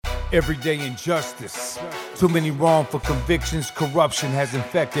Everyday injustice. Too many wrongful convictions. Corruption has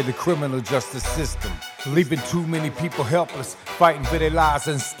infected the criminal justice system, leaving too many people helpless, fighting for their lives.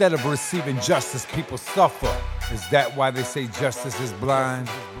 Instead of receiving justice, people suffer. Is that why they say justice is blind?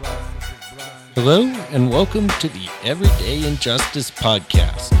 Hello, and welcome to the Everyday Injustice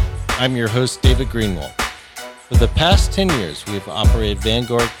Podcast. I'm your host, David Greenwald. For the past 10 years, we have operated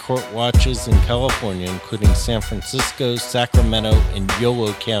Vanguard Court Watches in California, including San Francisco, Sacramento, and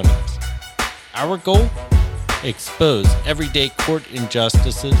Yolo counties. Our goal? Expose everyday court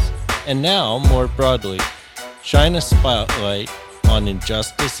injustices, and now, more broadly, shine a spotlight on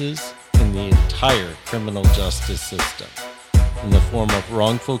injustices in the entire criminal justice system, in the form of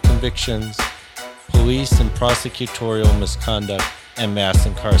wrongful convictions, police and prosecutorial misconduct, and mass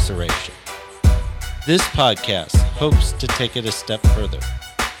incarceration. This podcast hopes to take it a step further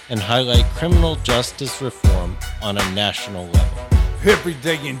and highlight criminal justice reform on a national level.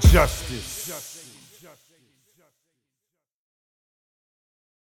 Everyday injustice.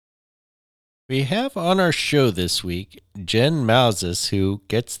 We have on our show this week Jen Mauzes, who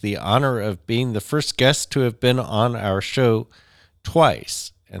gets the honor of being the first guest to have been on our show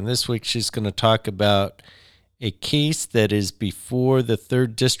twice. And this week she's going to talk about a case that is before the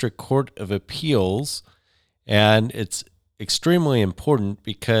 3rd District Court of Appeals, and it's extremely important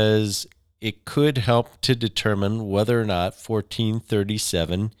because it could help to determine whether or not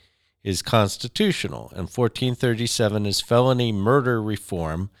 1437 is constitutional. And 1437 is felony murder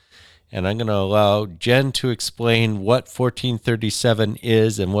reform, and I'm going to allow Jen to explain what 1437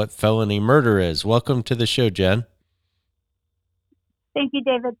 is and what felony murder is. Welcome to the show, Jen. Thank you,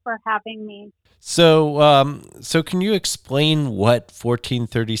 David, for having me. So can you explain what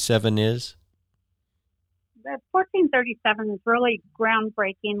 1437 is? The 1437 is really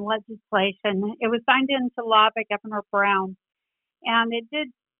groundbreaking legislation. It was signed into law by Governor Brown, and it did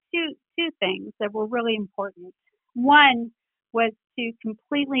two things that were really important. One was to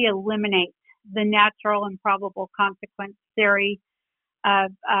completely eliminate the natural and probable consequence theory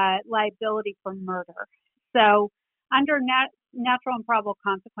of liability for murder. So under natural and probable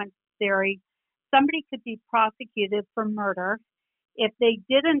consequence theory, somebody could be prosecuted for murder if they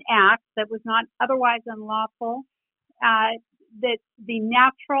did an act that was not otherwise unlawful, that the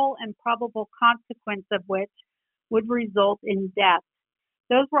natural and probable consequence of which would result in death.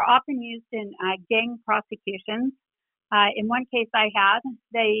 Those were often used in gang prosecutions. In one case I had,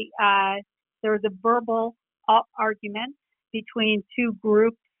 there was a verbal argument between two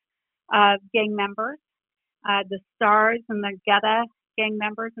groups of gang members, the Stars and the Geta gang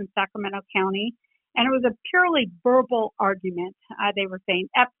members in Sacramento County. And it was a purely verbal argument. They were saying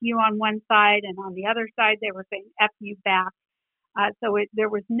F you on one side, and on the other side, they were saying F you back. There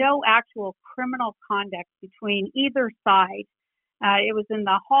was no actual criminal conduct between either side. It was in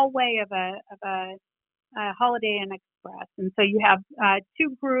the hallway of a Holiday Inn Express. And so you have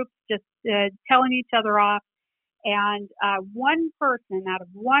two groups just telling each other off. And one person out of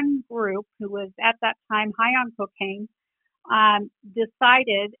one group who was at that time high on cocaine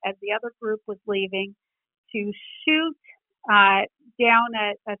decided, as the other group was leaving, to shoot down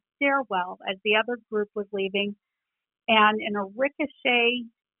a stairwell as the other group was leaving. And in a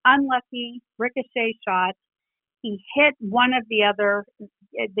unlucky ricochet shot, he hit one of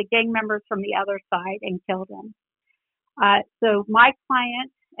the gang members from the other side and killed him. So my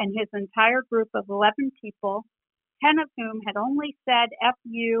client and his entire group of 11 people, 10 of whom had only said F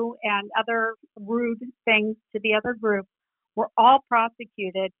you and other rude things to the other group, were all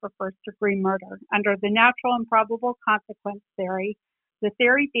prosecuted for first-degree murder under the natural and probable consequence theory, the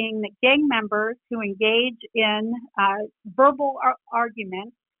theory being that gang members who engage in verbal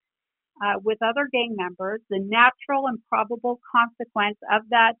arguments with other gang members, the natural and probable consequence of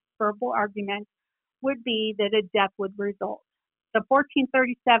that verbal argument would be that a death would result. So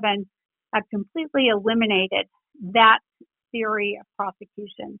 1437 completely eliminated that theory of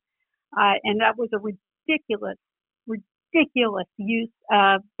prosecution, and that was a ridiculous use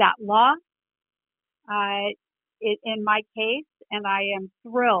of that law in my case, and I am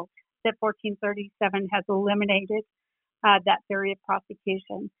thrilled that 1437 has eliminated that theory of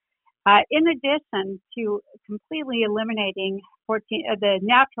prosecution. In addition to completely eliminating the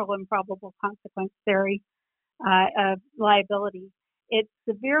natural and probable consequence theory of liability, it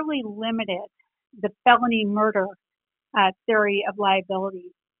severely limited the felony murder theory of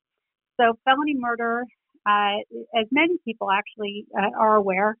liability. So felony murder, as many people actually are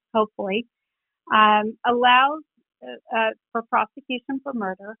aware, hopefully, allows for prosecution for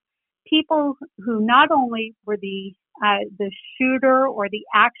murder people who not only were the shooter or the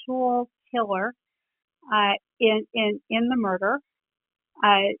actual killer in the murder,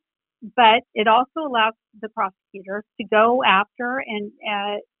 but it also allows the prosecutors to go after and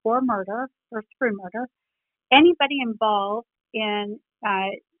for murder, first-degree murder, anybody involved in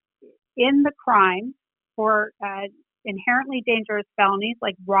the crime for inherently dangerous felonies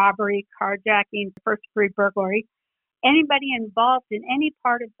like robbery, carjacking, first-degree burglary, anybody involved in any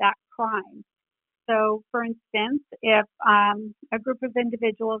part of that crime. So, for instance, if a group of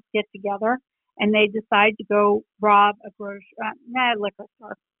individuals get together and they decide to go rob a liquor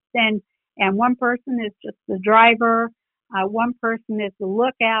store, and one person is just the driver, one person is the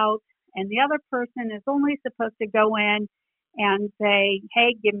lookout, and the other person is only supposed to go in and say,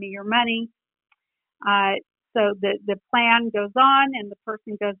 "Hey, give me your money." So the plan goes on, and the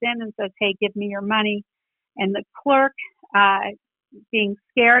person goes in and says, "Hey, give me your money," and the clerk, being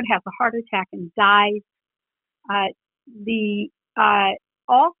scared, has a heart attack and dies.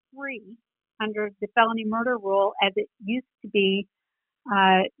 All three, under the felony murder rule as it used to be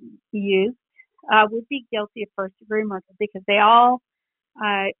used, would be guilty of first-degree murder because they all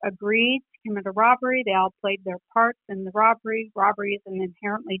agreed to commit a robbery. They all played their parts in the robbery. Robbery is an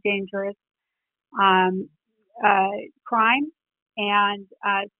inherently dangerous crime, and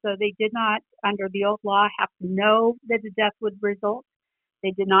so they did not, under the old law, have to know that a death would result.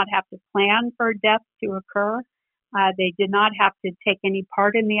 They did not have to plan for a death to occur. They did not have to take any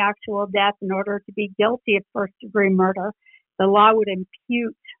part in the actual death in order to be guilty of first-degree murder. The law would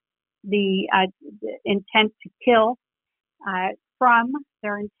impute the intent to kill from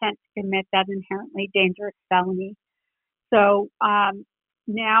their intent to commit that inherently dangerous felony. So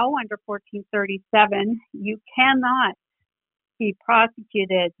now, under 1437, you cannot be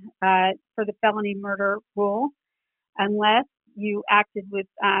prosecuted for the felony murder rule unless you acted with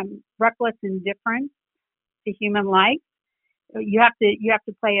reckless indifference to human life. You have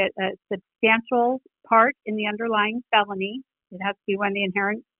to play a substantial part in the underlying felony. It has to be one of the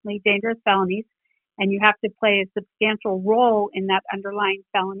inherently dangerous felonies, and you have to play a substantial role in that underlying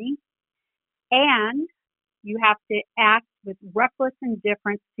felony. And you have to act with reckless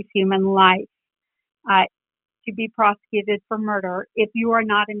indifference to human life to be prosecuted for murder if you are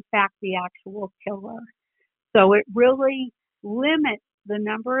not, in fact, the actual killer. So it really limits the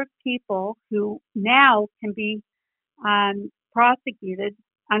number of people who now can be prosecuted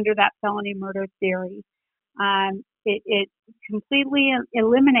under that felony murder theory. It completely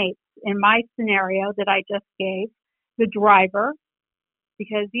eliminates, in my scenario that I just gave, the driver,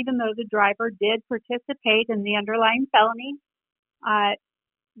 because even though the driver did participate in the underlying felony,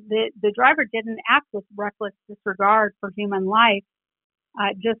 the driver didn't act with reckless disregard for human life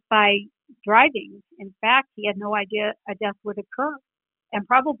just by driving. In fact, he had no idea a death would occur, and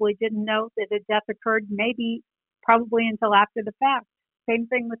probably didn't know that a death occurred probably until after the fact. Same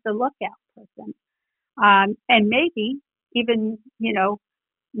thing with the lookout person. And maybe even,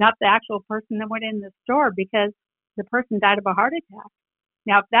 not the actual person that went in the store, because the person died of a heart attack.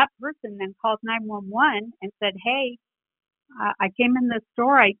 Now, if that person then called 911 and said, "Hey, I came in the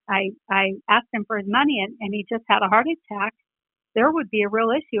store, I asked him for his money and he just had a heart attack," there would be a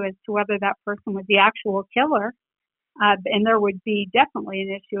real issue as to whether that person was the actual killer. And there would be definitely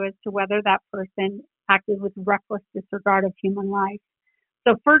an issue as to whether that person acted with reckless disregard of human life.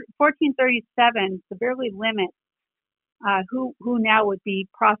 So 1437 severely limits who now would be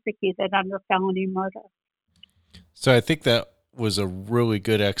prosecuted under felony murder. So I think that was a really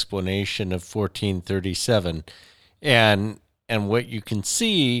good explanation of 1437. And what you can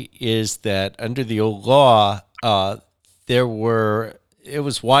see is that under the old law, it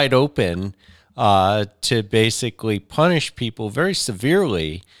was wide open to basically punish people very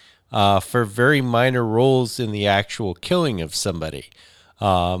severely for very minor roles in the actual killing of somebody.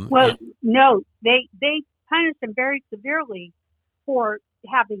 No, they punished them very severely for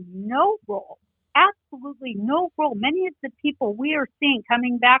having no role, absolutely no role. Many of the people we are seeing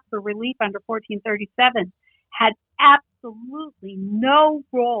coming back for relief under 1437 had absolutely no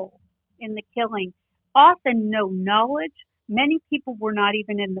role in the killing, often no knowledge. Many people were not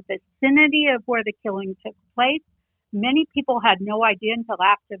even in the vicinity of where the killing took place. Many people had no idea until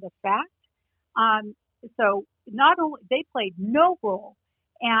after the fact. So not only they played no role,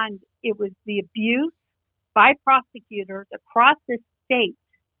 and it was the abuse by prosecutors across the state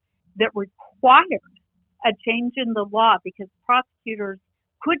that required a change in the law, because prosecutors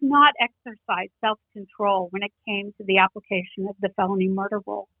could not exercise self-control when it came to the application of the felony murder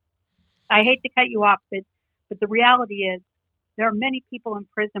rule. I hate to cut you off, but the reality is there are many people in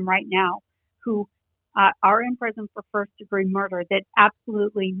prison right now who are in prison for first-degree murder that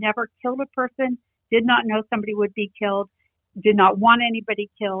absolutely never killed a person, did not know somebody would be killed, did not want anybody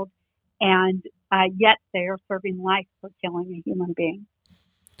killed, and yet they are serving life for killing a human being.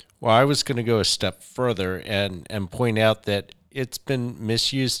 Well, I was going to go a step further and point out that it's been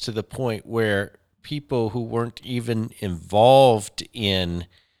misused to the point where people who weren't even involved in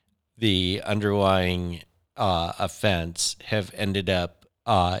the underlying offense have ended up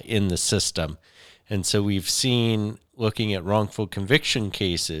in the system. And so we've seen, looking at wrongful conviction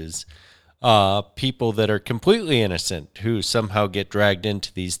cases, people that are completely innocent who somehow get dragged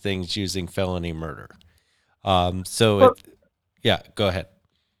into these things using felony murder. Yeah, go ahead.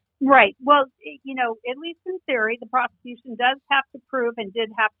 Right. Well, at least in theory, the prosecution does have to prove and did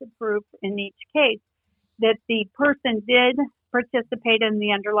have to prove in each case that the person did participate in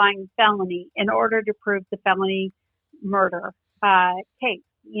the underlying felony in order to prove the felony murder case.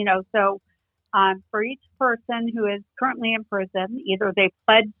 So for each person who is currently in prison, either they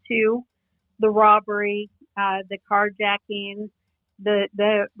pled to the robbery, the carjacking,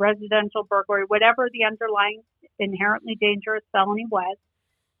 the residential burglary, whatever the underlying inherently dangerous felony was,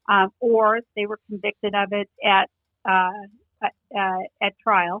 or they were convicted of it at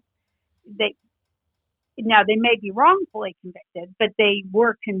trial. They may be wrongfully convicted, but they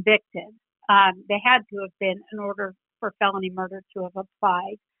were convicted. They had to have been in order for felony murder to have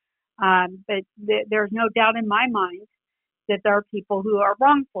applied. But there's no doubt in my mind that there are people who are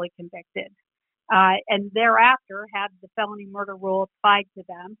wrongfully convicted and thereafter had the felony murder rule applied to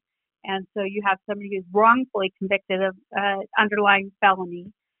them. And so you have somebody who's wrongfully convicted of underlying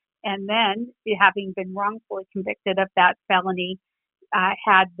felony, and then having been wrongfully convicted of that felony,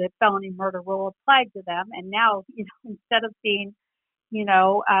 had the felony murder rule applied to them. And now, instead of being,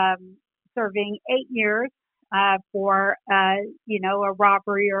 serving 8 years for, a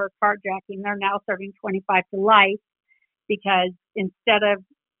robbery or a carjacking, they're now serving 25 to life, because instead of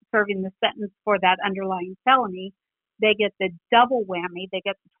serving the sentence for that underlying felony, they get the double whammy. They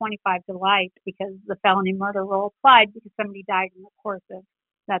get the 25 to life because the felony murder rule applied because somebody died in the course of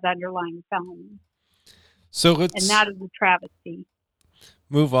that underlying felony. And that is a travesty.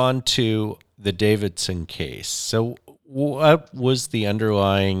 Move on to the Davidson case. So what was the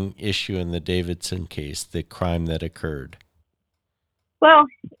underlying issue in the Davidson case, the crime that occurred? Well,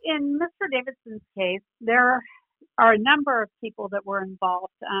 in Mr. Davidson's case, there are a number of people that were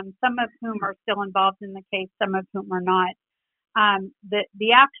involved, some of whom are still involved in the case, some of whom are not.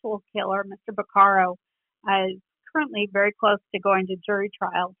 The actual killer, Mr. Baccaro, is currently very close to going to jury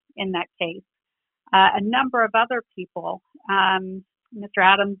trial in that case. A number of other people, Mr.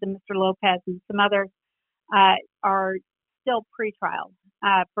 Adams and Mr. Lopez and some others, are still pretrial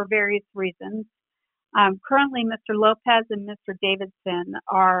for various reasons. Currently, Mr. Lopez and Mr. Davidson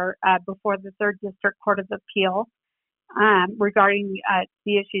are before the Third District Court of Appeal regarding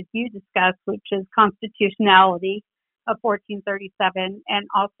the issues you discussed, which is constitutionality of 1437 and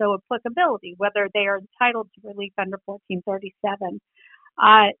also applicability, whether they are entitled to relief under 1437.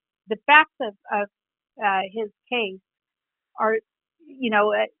 The facts of his case are,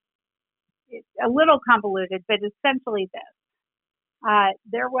 a little convoluted, but essentially this.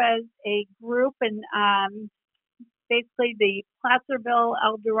 There was a group in basically the Placerville,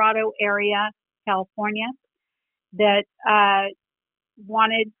 El Dorado area, California, that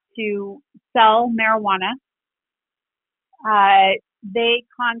wanted to sell marijuana. They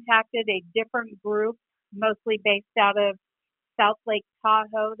contacted a different group, mostly based out of South Lake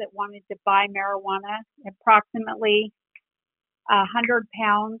Tahoe, that wanted to buy marijuana, approximately 100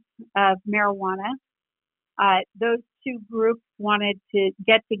 pounds of marijuana. Those two groups wanted to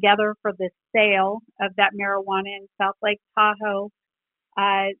get together for the sale of that marijuana in South Lake Tahoe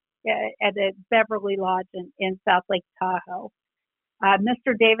at a Beverly Lodge in South Lake Tahoe.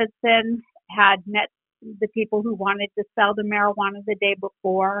 Mr. Davidson had met the people who wanted to sell the marijuana the day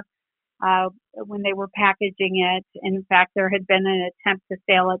before when they were packaging it. In fact, there had been an attempt to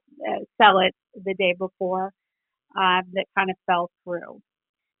sell it the day before that kind of fell through.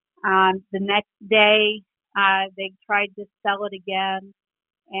 The next day, they tried to sell it again,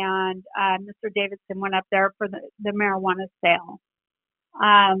 and Mr. Davidson went up there for the marijuana sale.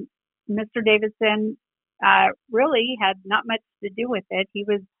 Mr. Davidson really had not much to do with it. He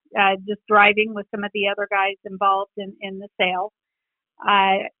was just driving with some of the other guys involved in the sale.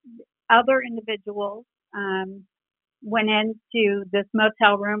 Other individuals went into this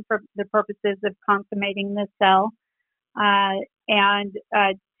motel room for the purposes of consummating the sale, and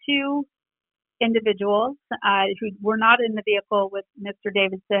two individuals who were not in the vehicle with Mr.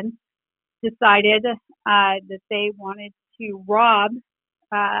 Davidson decided that they wanted to rob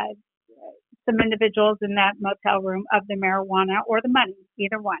some individuals in that motel room of the marijuana or the money,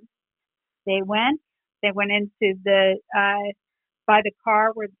 either one. They went into by the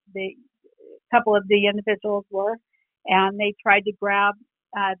car where the couple of the individuals were, and they tried to grab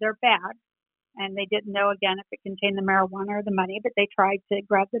their bag, and they didn't know, again, if it contained the marijuana or the money, but they tried to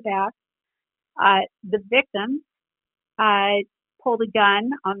grab the bag. The victim pulled a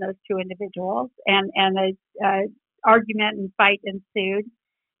gun on those two individuals, and a argument and fight ensued.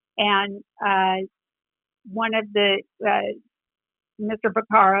 And one of the, Mr.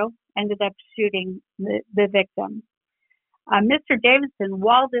 Vaccaro, ended up shooting the victim. Mr. Davidson,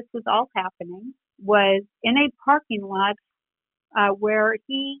 while this was all happening, was in a parking lot where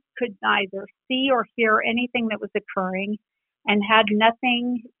he could neither see or hear anything that was occurring, and had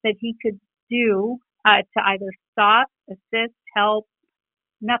nothing that he could do to either stop, assist, help,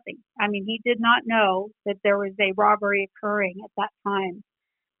 nothing. I mean, he did not know that there was a robbery occurring at that time.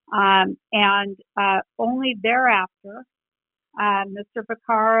 And only thereafter, Mr.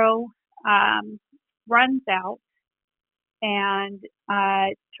 Vaccaro runs out and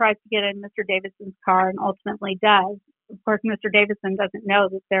tries to get in Mr. Davidson's car, and ultimately does. Of course, Mr. Davidson doesn't know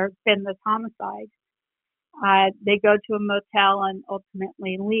that there's been this homicide. They go to a motel and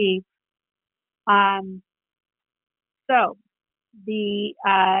ultimately leave. So the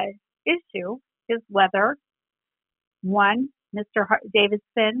issue is whether, one, Mr.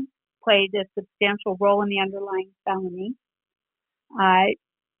 Davidson played a substantial role in the underlying felony.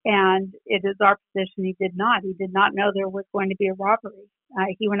 And it is our position he did not. He did not know there was going to be a robbery.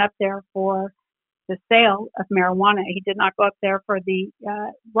 He went up there for the sale of marijuana. He did not go up there for the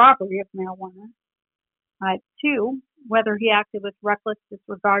robbery of marijuana. Two, whether he acted with reckless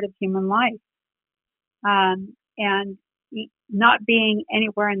disregard of human life. And not being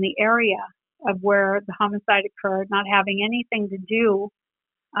anywhere in the area of where the homicide occurred, not having anything to do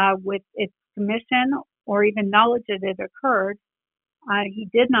with its commission or even knowledge that it occurred, he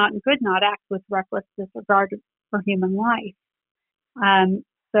did not and could not act with reckless disregard for human life.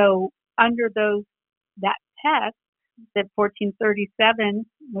 So under that test, that 1437,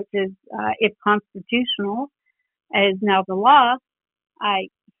 which is, if constitutional, is now the law,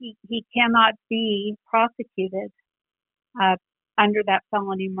 he cannot be prosecuted under that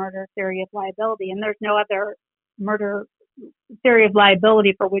felony murder theory of liability. And there's no other murder theory of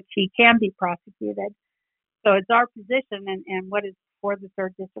liability for which he can be prosecuted. So it's our position, and what is before the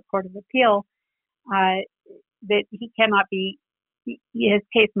Third District Court of Appeal, that he cannot be, his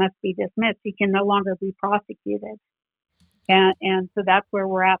case must be dismissed. He can no longer be prosecuted. And so that's where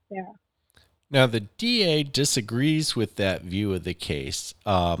we're at there. Now, the DA disagrees with that view of the case,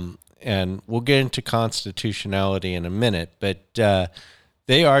 and we'll get into constitutionality in a minute, but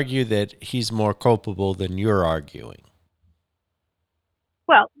they argue that he's more culpable than you're arguing.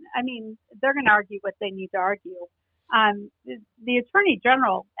 Well, I mean, they're going to argue what they need to argue. The Attorney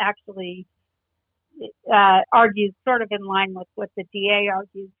General actually argues sort of in line with what the DA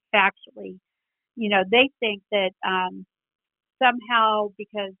argues factually. You know, they think that somehow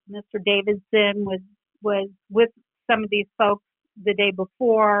because Mr. Davidson was with some of these folks the day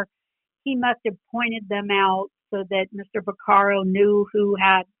before, he must have pointed them out so that Mr. Vaccaro knew who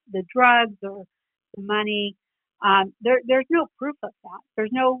had the drugs or the money. There's no proof of that.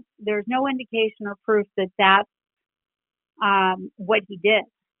 There's no indication or proof that that's what he did.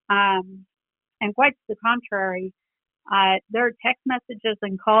 And quite to the contrary, there are text messages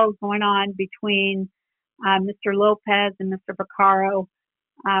and calls going on between Mr. Lopez and Mr. Vaccaro,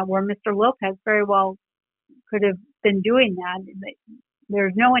 where Mr. Lopez very well could have been doing that.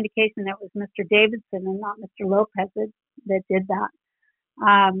 There's no indication that it was Mr. Davidson and not Mr. Lopez that did that.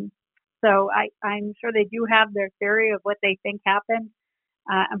 So I'm sure they do have their theory of what they think happened.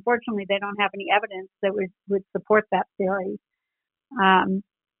 Unfortunately, they don't have any evidence that would support that theory.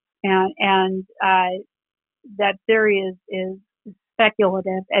 And that theory is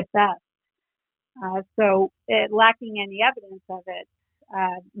speculative at best. So lacking any evidence of it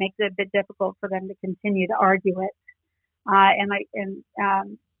makes it a bit difficult for them to continue to argue it.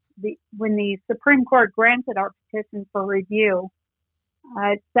 When the Supreme Court granted our petition for review,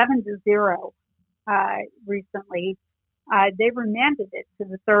 7-0 recently, they remanded it to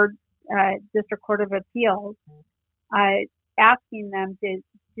the Third District Court of Appeals, asking them to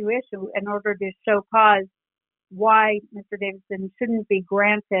issue an order to show cause why Mr. Davidson shouldn't be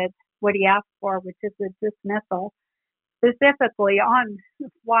granted what he asked for, which is a dismissal, specifically on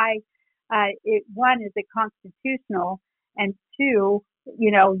why one, is it constitutional, and two,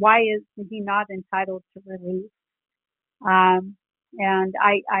 why is he not entitled to relief? And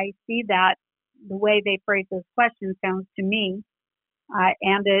I see that the way they phrase those questions sounds to me,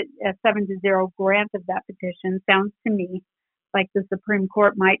 and a 7-0 grant of that petition sounds to me like the Supreme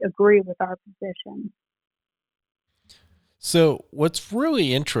Court might agree with our position. So what's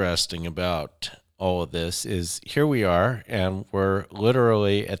really interesting about all of this is here we are, and we're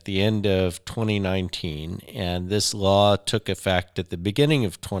literally at the end of 2019, and this law took effect at the beginning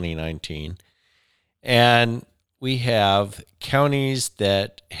of 2019. And we have counties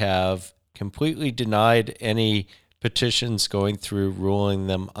that have completely denied any petitions going through, ruling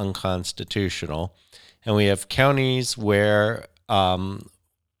them unconstitutional. And we have counties where I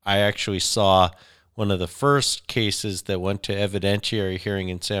actually saw one of the first cases that went to evidentiary hearing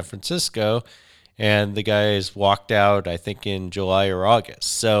in San Francisco, and the guys walked out, I think, in July or August.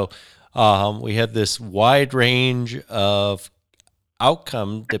 So we had this wide range of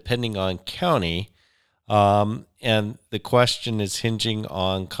outcome depending on county. And the question is hinging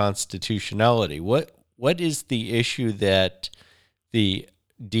on constitutionality. What is the issue that the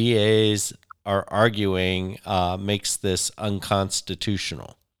DAs are arguing makes this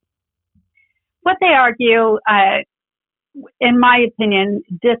unconstitutional? What they argue, in my opinion,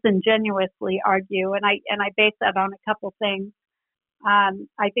 disingenuously argue, and I base that on a couple things.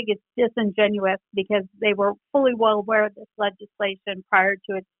 I think it's disingenuous because they were fully well aware of this legislation prior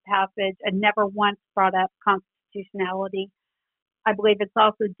to its passage and never once brought up constitutionality. I believe it's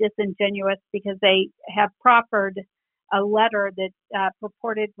also disingenuous because they have proffered a letter that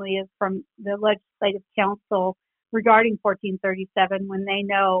purportedly is from the Legislative Council regarding 1437 when they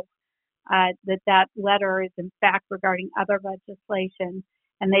know that letter is in fact regarding other legislation,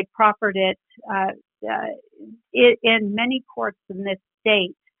 and they proffered it in many courts in this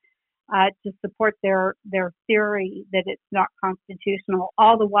state to support their theory that it's not constitutional,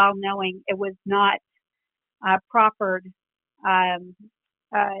 all the while knowing it was not proffered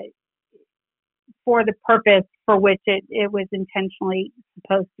for the purpose for which it was intentionally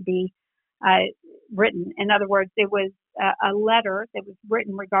supposed to be written. In other words, it was a letter that was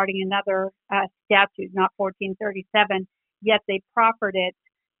written regarding another statute, not 1437, yet they proffered it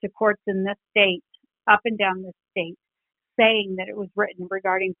to courts in this state, up and down this state, saying that it was written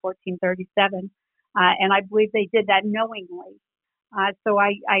regarding 1437. And I believe they did that knowingly. So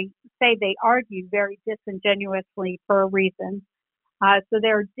I say they argue very disingenuously for a reason. So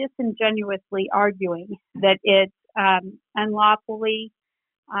they're disingenuously arguing that it unlawfully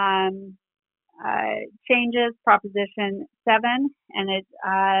changes Proposition 7, and it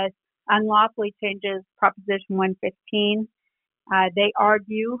unlawfully changes Proposition 115. They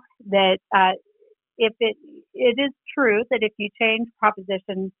argue that if it is true that if you change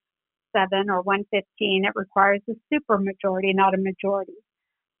Proposition 7 or 115, it requires a supermajority, not a majority.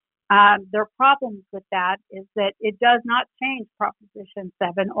 Their problems with that is that it does not change Proposition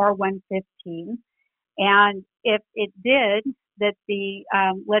 7 or 115. And if it did, that the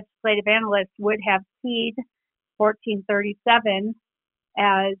legislative analysts would have keyed 1437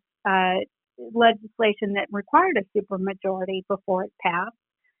 as legislation that required a supermajority before it passed.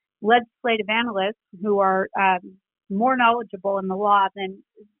 Legislative analysts who are more knowledgeable in the law than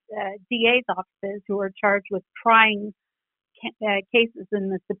DA's offices, who are charged with trying cases in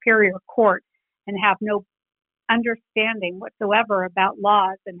the Superior Court and have no understanding whatsoever about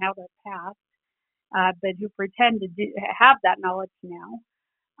laws and how they're passed, but who pretend to have that knowledge now.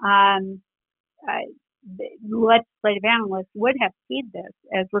 The legislative analysts would have seen this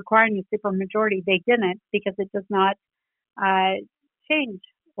as requiring a supermajority. They didn't, because it does not change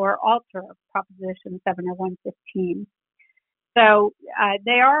or alter Proposition 7 or 115. So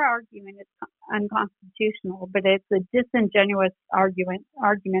they are arguing it's unconstitutional, but it's a disingenuous argument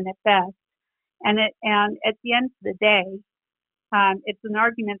at best. And at the end of the day, it's an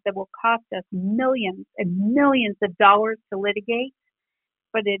argument that will cost us millions and millions of dollars to litigate,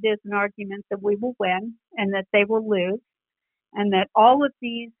 but it is an argument that we will win and that they will lose, and that all of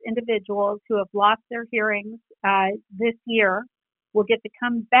these individuals who have lost their hearings this year will get to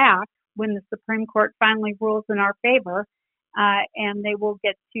come back when the Supreme Court finally rules in our favor, and they will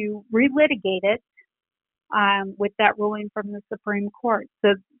get to relitigate it with that ruling from the Supreme Court.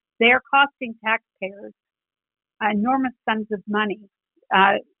 So they are costing taxpayers enormous sums of money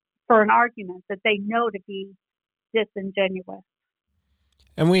for an argument that they know to be disingenuous.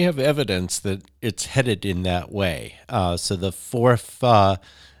 And we have evidence that it's headed in that way. So the 4th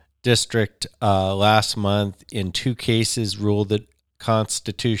District last month in 2 cases ruled it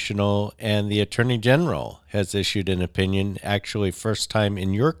constitutional, and the Attorney General has issued an opinion, actually first time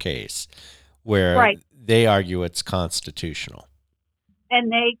in your case, where they argue it's constitutional.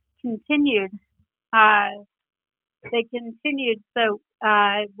 And they continued. So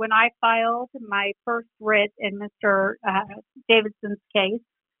when I filed my first writ in Mr. Davidson's case,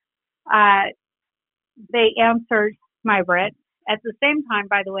 they answered my writ. At the same time,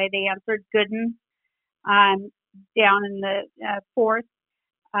 by the way, they answered Gooden down in the 4th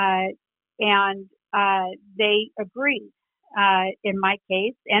And they agreed in my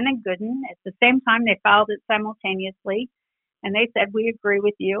case and in Gooden. At the same time, they filed it simultaneously, and they said, we agree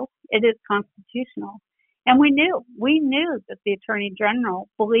with you. It is constitutional. And we knew that the Attorney General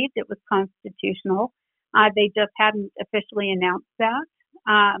believed it was constitutional. They just hadn't officially announced that.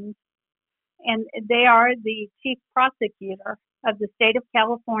 And they are the chief prosecutor of the state of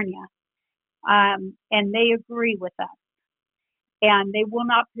California, and they agree with us. And they will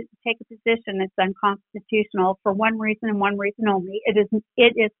not take a position that's unconstitutional for one reason and one reason only. It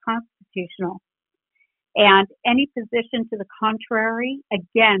is constitutional. And any position to the contrary,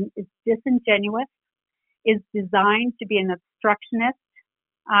 again, is disingenuous, is designed to be an obstructionist,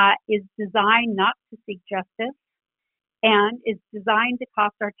 is designed not to seek justice, and is designed to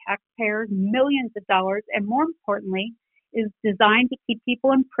cost our taxpayers millions of dollars, and more importantly, is designed to keep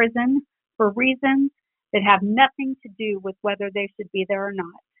people in prison for reasons that have nothing to do with whether they should be there or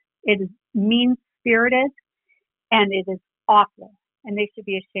not. It is mean-spirited, and it is awful, and they should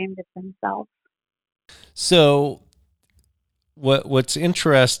be ashamed of themselves. So what's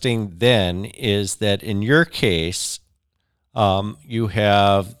interesting then is that in your case, you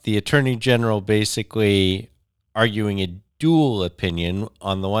have the Attorney General basically arguing a dual opinion.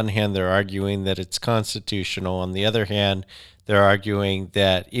 On the one hand, they're arguing that it's constitutional. On the other hand, they're arguing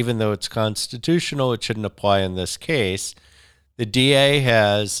that even though it's constitutional, it shouldn't apply in this case. The DA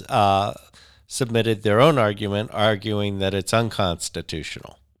has submitted their own argument, arguing that it's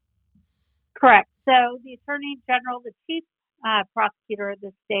unconstitutional. Correct. So the Attorney General, the chief prosecutor of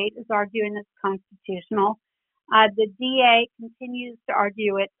the state, is arguing it's constitutional. The DA continues to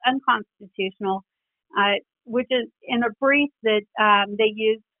argue it's unconstitutional, which is in a brief that they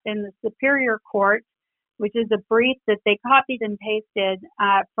used in the Superior Court, which is a brief that they copied and pasted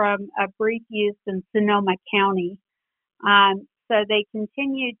from a brief used in Sonoma County. So they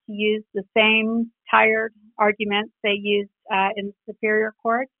continue to use the same tired arguments they used in the Superior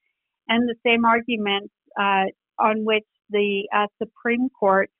Court, and the same arguments on which the Supreme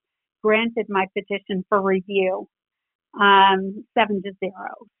Court granted my petition for review, 7-0.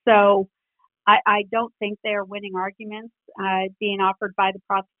 So I don't think they are winning arguments being offered by the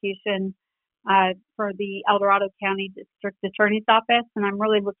prosecution for the El Dorado County District Attorney's Office, and I'm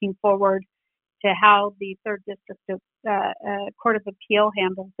really looking forward to how the Third District Court of Appeal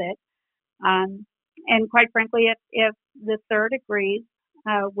handles it. And quite frankly, if the Third agrees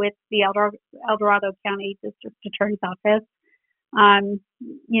with the El Dorado County District Attorney's Office,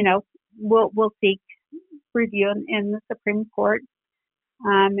 we'll seek review in the Supreme Court.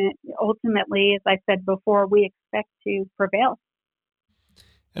 Ultimately, as I said before, we expect to prevail.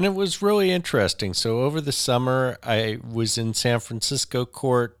 And it was really interesting. So over the summer, I was in San Francisco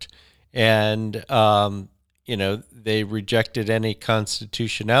court, and they rejected any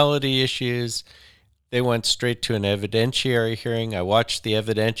constitutionality issues. They went straight to an evidentiary hearing. I watched the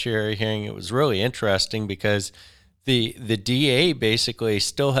evidentiary hearing. It was really interesting because the DA basically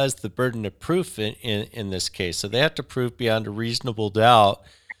still has the burden of proof in this case. So they have to prove beyond a reasonable doubt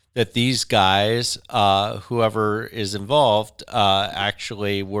that these guys, whoever is involved,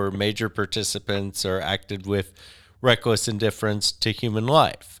 actually were major participants or acted with reckless indifference to human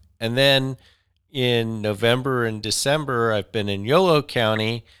life. And then in November and December, I've been in Yolo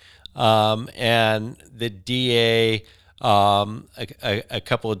County, and the DA, a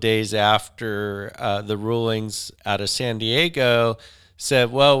couple of days after the rulings out of San Diego,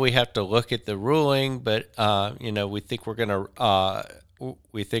 said, "Well, we have to look at the ruling, but we think we're going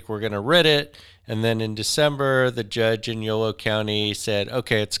to writ it." And then in December, the judge in Yolo County said,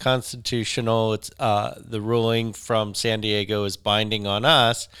 "Okay, it's constitutional. It's the ruling from San Diego is binding on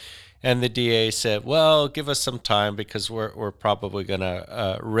us." And the DA said, "Well, give us some time because we're probably going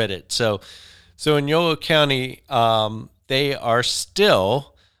to writ it." So in Yolo County, they are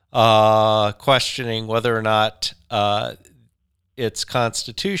still questioning whether or not it's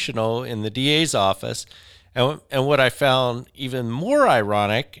constitutional in the DA's office. And what I found even more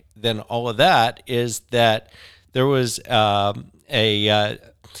ironic than all of that is that there was a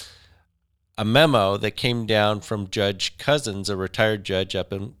memo that came down from Judge Cousins, a retired judge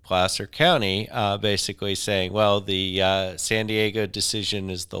up in Placer County, basically saying, well, the San Diego decision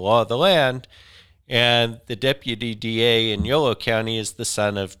is the law of the land, and the deputy DA in Yolo County is the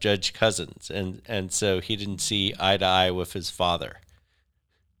son of Judge Cousins, and so he didn't see eye to eye with his father.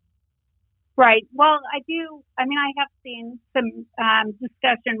 Right. Well, I have seen some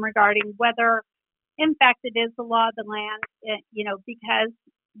discussion regarding whether, in fact, it is the law of the land, because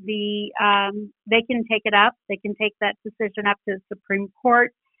they can take it up. They can take that decision up to the Supreme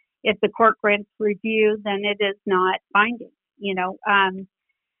Court. If the court grants review, then it is not binding,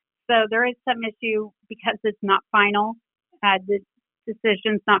 So there is some issue because it's not final. The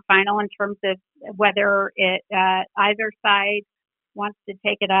decision's not final in terms of whether it either side wants to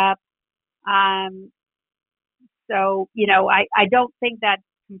take it up. So, I don't think that's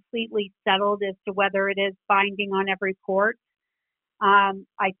completely settled as to whether it is binding on every court.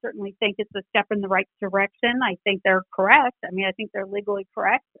 I certainly think it's a step in the right direction. I think they're correct. I mean, I think they're legally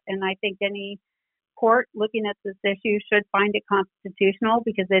correct. And I think any court looking at this issue should find it constitutional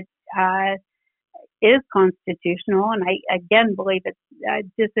because it is constitutional. And I, again, believe it's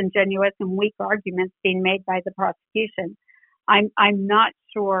disingenuous and weak arguments being made by the prosecution. I'm not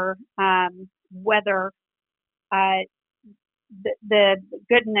sure whether the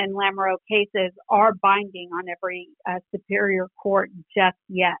Gooden and Lamoureux cases are binding on every superior court just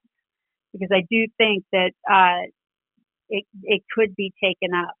yet, because I do think that it could be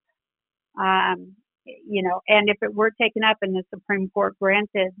taken up. And if it were taken up and the Supreme Court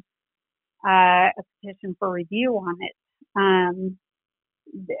granted a petition for review on it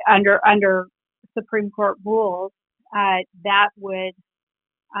under Supreme Court rules, that would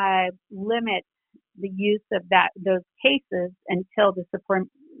limit the use of those cases until the Supreme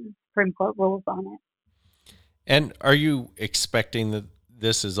Court rules on it. And are you expecting that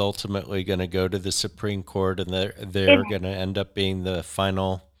this is ultimately going to go to the Supreme Court and they're going to end up being the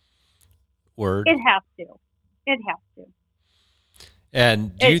final word? It has to. It has to.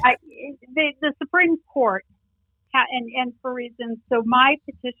 And the Supreme Court, and for reasons, so my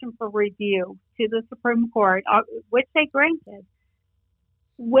petition for review to the Supreme Court, which they granted,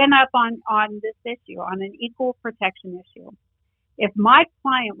 went up on this issue, on an equal protection issue. If my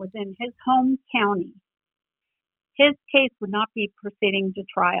client was in his home county, his case would not be proceeding to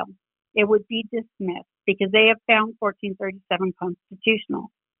trial. It would be dismissed because they have found 1437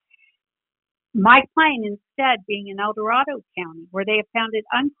 constitutional. My client instead being in El Dorado County, where they have found it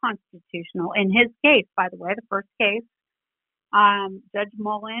unconstitutional. In his case, by the way, the first case, Judge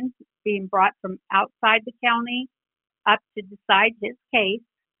Mullen being brought from outside the county up to decide his case,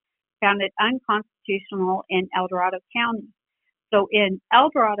 found it unconstitutional in El Dorado County. So in El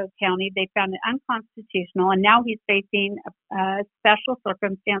Dorado County, they found it unconstitutional, and now he's facing a special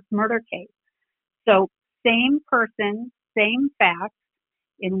circumstance murder case. So same person, same facts.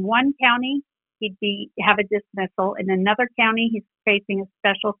 In one county, he'd have a dismissal. In another county, he's facing a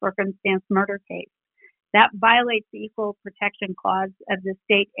special circumstance murder case. That violates the Equal Protection Clause of the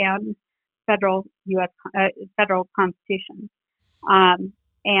state and federal U.S. Federal Constitution.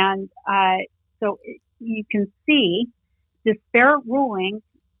 So you can see disparate rulings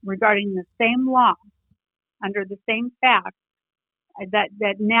regarding the same law under the same facts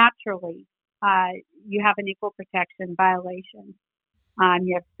that naturally you have an equal protection violation.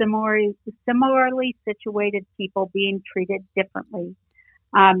 You have similarly situated people being treated differently.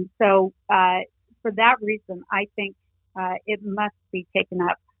 So for that reason, I think it must be taken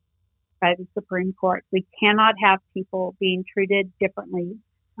up by the Supreme Court. We cannot have people being treated differently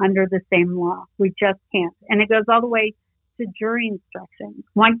under the same law. We just can't. And it goes all the way to jury instructions.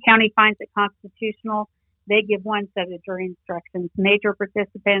 One county finds it constitutional. They give one set of jury instructions: major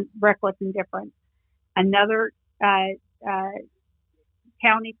participant, reckless indifference. Another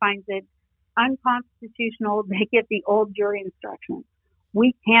county finds it unconstitutional. They give the old jury instructions.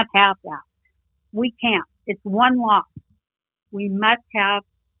 We can't have that. We can't. It's one law. We must have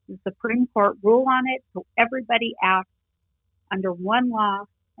the Supreme Court rule on it so everybody acts under one law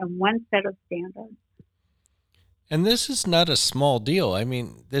and one set of standards. And this is not a small deal. I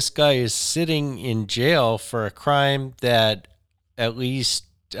mean, this guy is sitting in jail for a crime that at least,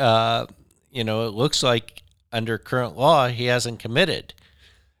 it looks like under current law he hasn't committed.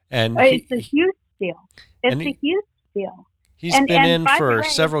 And it's a huge deal. It's a huge deal. He's been in for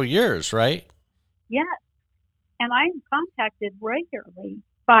several years, right? Yes. And I'm contacted regularly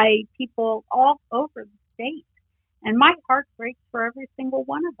by people all over the state. And my heart breaks for every single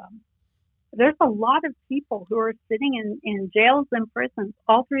one of them. There's a lot of people who are sitting in jails and prisons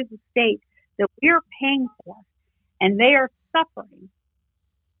all through the state that we're paying for, and they are suffering,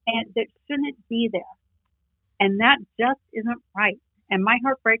 and that shouldn't be there. And that just isn't right. And my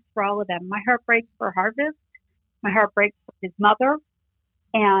heart breaks for all of them. My heart breaks for Harvest. My heart breaks for his mother.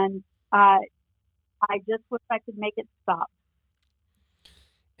 And I just wish I could make it stop.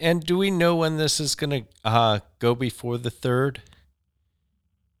 And do we know when this is going to go before the third?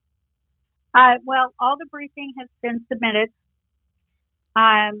 Well, all the briefing has been submitted.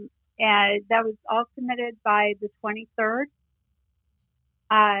 And that was all submitted by the 23rd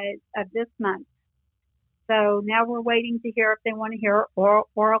of this month. So now we're waiting to hear if they want to hear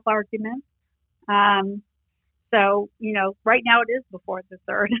oral arguments. So, right now it is before the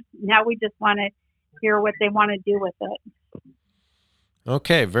 3rd. Now we just want to hear what they want to do with it.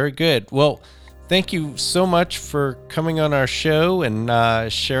 Okay, very good. Well, thank you so much for coming on our show and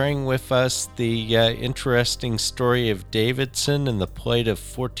sharing with us the interesting story of Davidson and the plight of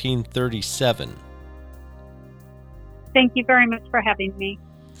 1437. Thank you very much for having me.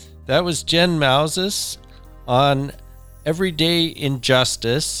 That was Jen Mouses on Everyday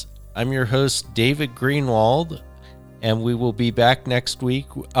Injustice. I'm your host, David Greenwald, and we will be back next week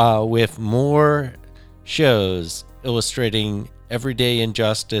with more shows illustrating everyday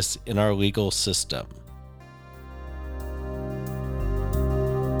injustice in our legal system.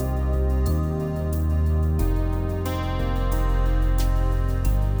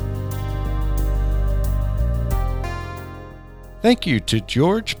 Thank you to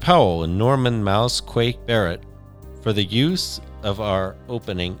George Powell and Norman Mousequake Barrett for the use of our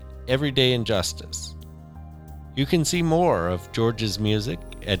opening, Everyday Injustice. You can see more of George's music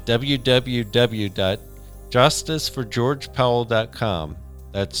at www.justiceforgeorgepowell.com.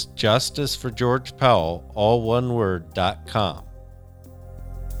 That's Justice for George Powell, all one word, .com.